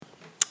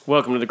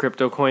Welcome to the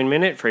Crypto Coin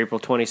Minute for April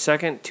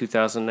 22nd,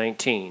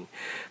 2019.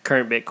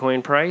 Current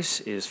Bitcoin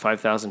price is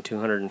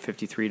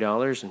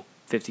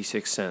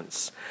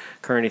 $5,253.56.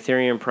 Current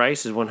Ethereum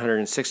price is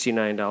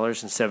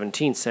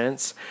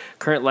 $169.17.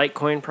 Current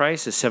Litecoin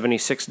price is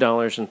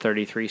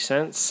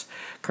 $76.33.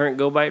 Current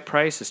GoByte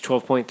price is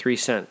 12.3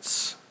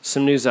 cents.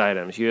 Some news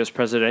items. U.S.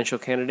 presidential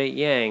candidate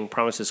Yang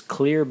promises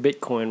clear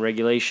Bitcoin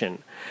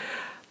regulation.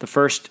 The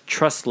first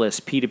trustless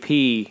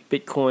P2P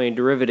Bitcoin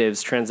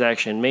derivatives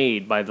transaction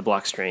made by the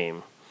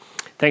Blockstream.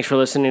 Thanks for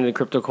listening to the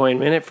Crypto Coin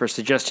Minute. For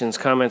suggestions,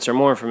 comments, or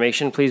more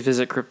information, please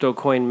visit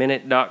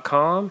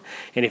CryptoCoinMinute.com.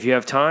 And if you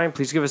have time,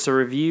 please give us a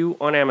review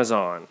on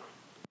Amazon.